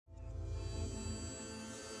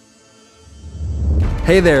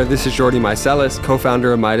Hey there, this is Jordy Mycelis,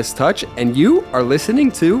 co-founder of MeidasTouch, and you are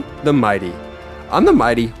listening to The Mighty. On The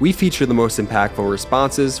Mighty, we feature the most impactful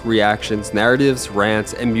responses, reactions, narratives,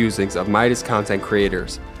 rants, and musings of Meidas content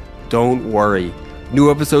creators. Don't worry. New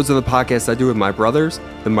episodes of the podcast I do with my brothers,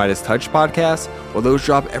 the MeidasTouch podcast, well, those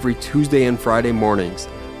drop every Tuesday and Friday mornings.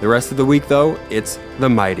 The rest of the week, though, it's The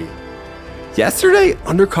Mighty. Yesterday,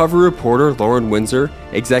 undercover reporter Lauren Windsor,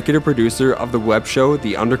 executive producer of the web show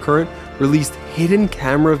The Undercurrent, released hidden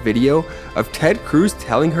camera video of Ted Cruz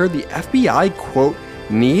telling her the FBI, quote,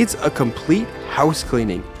 needs a complete house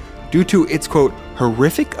cleaning due to its, quote,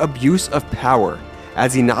 horrific abuse of power,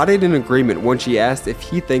 as he nodded in agreement when she asked if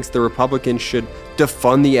he thinks the Republicans should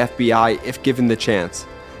defund the FBI if given the chance.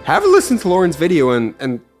 Have a listen to Lauren's video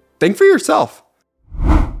and think for yourself.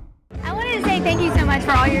 I wanted to say thank you so much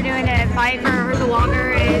for all you're doing to fight for the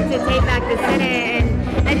longer and to take back the Senate.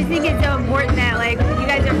 And I just think it's so important that you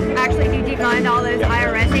guys are actually do defund all those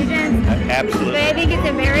IRS agents. Absolutely. But I think it's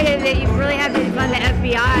imperative that you really have to defund the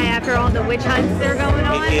FBI after all the witch hunts that are going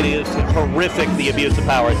on. It is horrific, the abuse of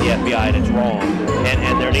power at the FBI, and it's wrong.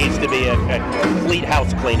 And there needs to be a complete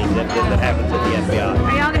house cleaning that happens at the FBI.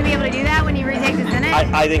 Are y'all going to be able to do that when you retake the Senate?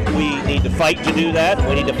 I think we need to fight to do that.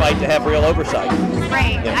 We need to fight to have real oversight.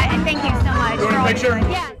 Great. Yeah. Thank you so much for all you're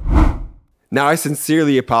doing. Yeah. Now, I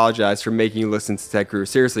sincerely apologize for making you listen to Ted Cruz.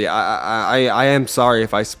 Seriously, I am sorry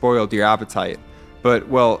if I spoiled your appetite. But,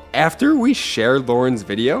 well, after we shared Lauren's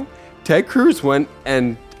video, Ted Cruz went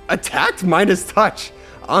and attacked MeidasTouch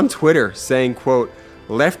on Twitter, saying, quote,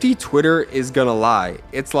 lefty Twitter is gonna lie.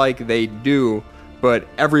 It's like they do, but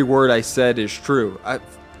every word I said is true.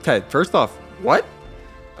 Ted, first off, what?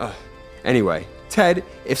 Anyway, Ted,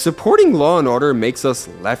 if supporting law and order makes us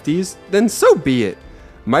lefties, then so be it.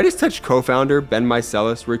 MeidasTouch co-founder Ben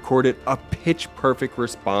Mycelis recorded a pitch-perfect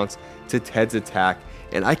response to Ted's attack,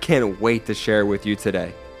 and I can't wait to share it with you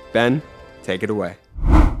today. Ben, take it away.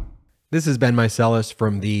 This is Ben Mycelis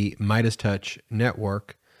from the MeidasTouch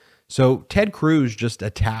Network. So Ted Cruz just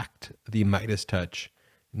attacked the MeidasTouch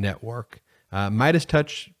Network.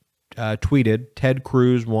 MeidasTouch tweeted, Ted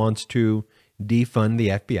Cruz wants to defund the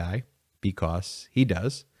FBI, because he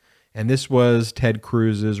does. And this was Ted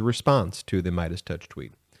Cruz's response to the MeidasTouch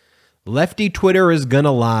tweet. Lefty Twitter is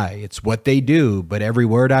gonna lie. It's what they do, but every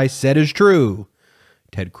word I said is true.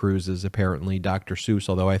 Ted Cruz is apparently Dr. Seuss,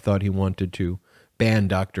 although I thought he wanted to ban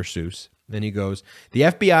Dr. Seuss. Then he goes, the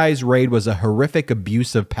FBI's raid was a horrific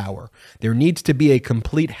abuse of power. There needs to be a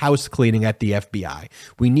complete house cleaning at the FBI.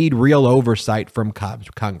 We need real oversight from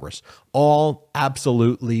Congress. All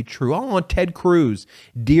absolutely true. Oh, Ted Cruz,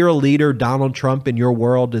 dear leader Donald Trump in your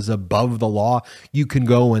world is above the law. You can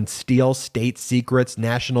go and steal state secrets,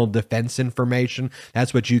 national defense information.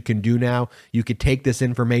 That's what you can do now. You could take this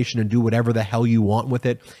information and do whatever the hell you want with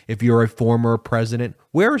it if you're a former president.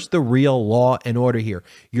 Where's the real law and order here?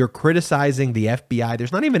 You're criticizing the FBI.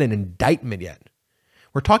 There's not even an indictment yet.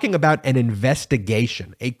 We're talking about an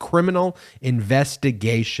investigation, a criminal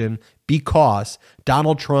investigation, because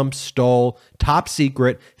Donald Trump stole top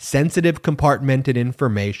secret, sensitive, compartmented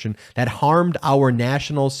information that harmed our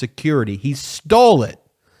national security. He stole it,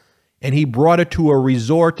 and he brought it to a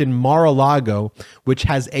resort in Mar-a-Lago, which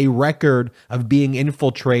has a record of being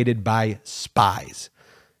infiltrated by spies.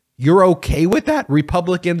 You're okay with that?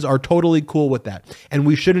 Republicans are totally cool with that. And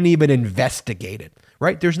we shouldn't even investigate it,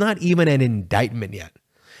 right? There's not even an indictment yet.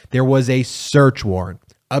 There was a search warrant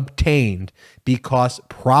obtained because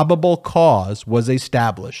probable cause was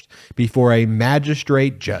established before a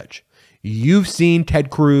magistrate judge. You've seen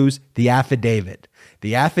Ted Cruz, the affidavit.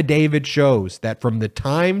 The affidavit shows that from the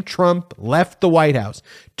time Trump left the White House,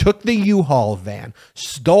 took the U-Haul van,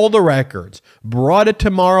 stole the records, brought it to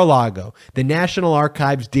Mar-a-Lago, the National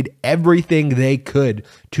Archives did everything they could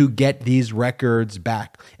to get these records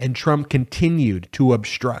back. And Trump continued to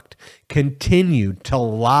obstruct, continued to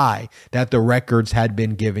lie that the records had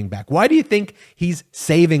been given back. Why do you think he's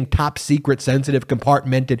saving top secret, sensitive,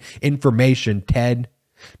 compartmented information, Ted?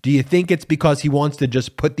 Do you think it's because he wants to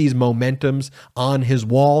just put these momentums on his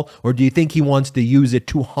wall, or do you think he wants to use it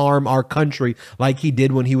to harm our country like he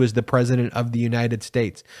did when he was the president of the United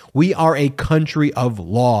States? We are a country of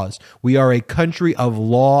laws. We are a country of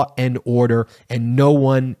law and order, and no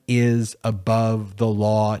one is above the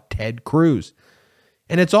law, Ted Cruz.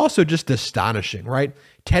 And it's also just astonishing, right?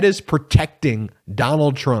 Ted is protecting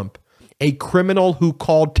Donald Trump, a criminal who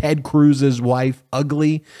called Ted Cruz's wife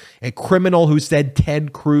ugly, a criminal who said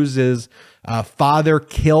Ted Cruz's father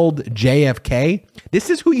killed JFK.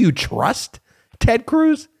 This is who you trust, Ted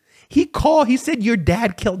Cruz? He said your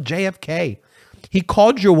dad killed JFK. He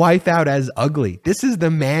called your wife out as ugly. This is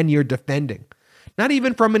the man you're defending. Not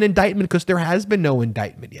even from an indictment, because there has been no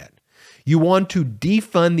indictment yet. You want to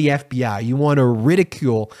defund the FBI. You want to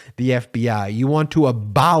ridicule the FBI. You want to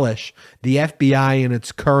abolish the FBI in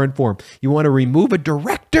its current form. You want to remove a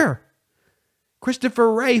director,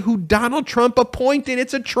 Christopher Wray, who Donald Trump appointed.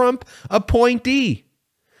 It's a Trump appointee.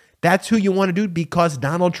 That's who you want to do, because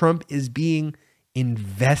Donald Trump is being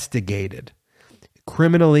investigated,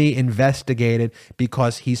 criminally investigated,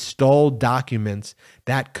 because he stole documents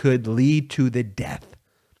that could lead to the death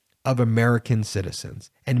of American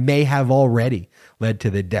citizens, and may have already led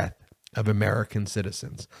to the death of American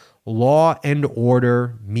citizens. Law and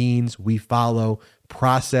order means we follow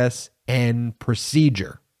process and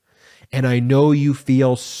procedure. And I know you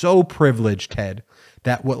feel so privileged, Ted,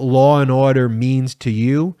 that what law and order means to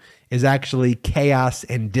you is actually chaos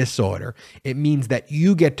and disorder. It means that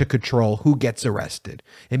you get to control who gets arrested.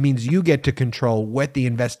 It means you get to control what the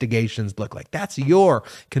investigations look like. That's your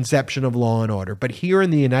conception of law and order. But here in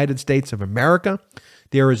the United States of America,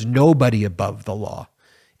 there is nobody above the law.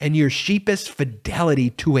 And your sheepish fidelity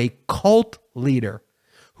to a cult leader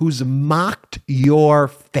who's mocked your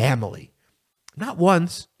family, not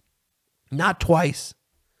once, not twice,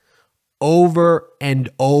 over and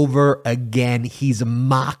over again, he's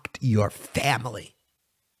mocked your family.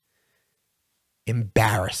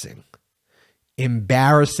 Embarrassing.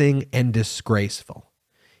 Embarrassing and disgraceful.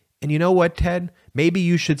 And you know what, Ted? Maybe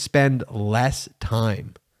you should spend less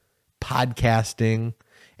time podcasting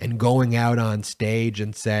and going out on stage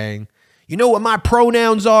and saying, you know what my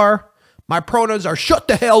pronouns are? My pronouns are shut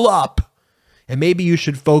the hell up. And maybe you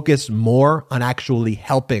should focus more on actually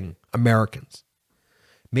helping Americans.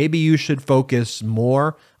 Maybe you should focus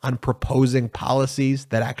more on proposing policies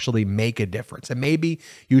that actually make a difference. And maybe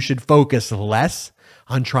you should focus less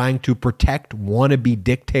on trying to protect wannabe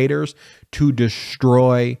dictators to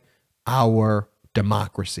destroy our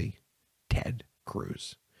democracy. Ted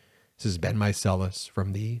Cruz. This has been Mycelis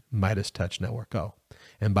from the MeidasTouch Network. Oh,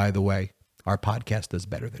 and by the way, our podcast is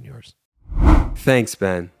better than yours. Thanks,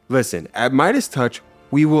 Ben. Listen, at MeidasTouch,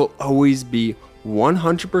 we will always be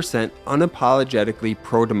 100% unapologetically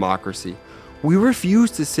pro-democracy. We refuse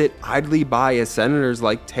to sit idly by as senators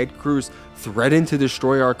like Ted Cruz threaten to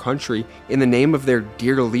destroy our country in the name of their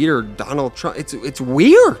dear leader, Donald Trump. It's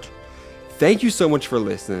weird. Thank you so much for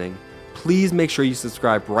listening. Please make sure you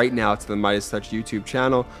subscribe right now to the MeidasTouch YouTube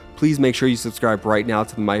channel. Please make sure you subscribe right now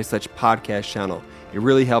to the MeidasTouch podcast channel. It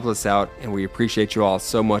really helps us out, and we appreciate you all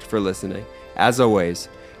so much for listening. As always,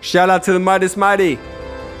 shout out to the Meidas Mighty.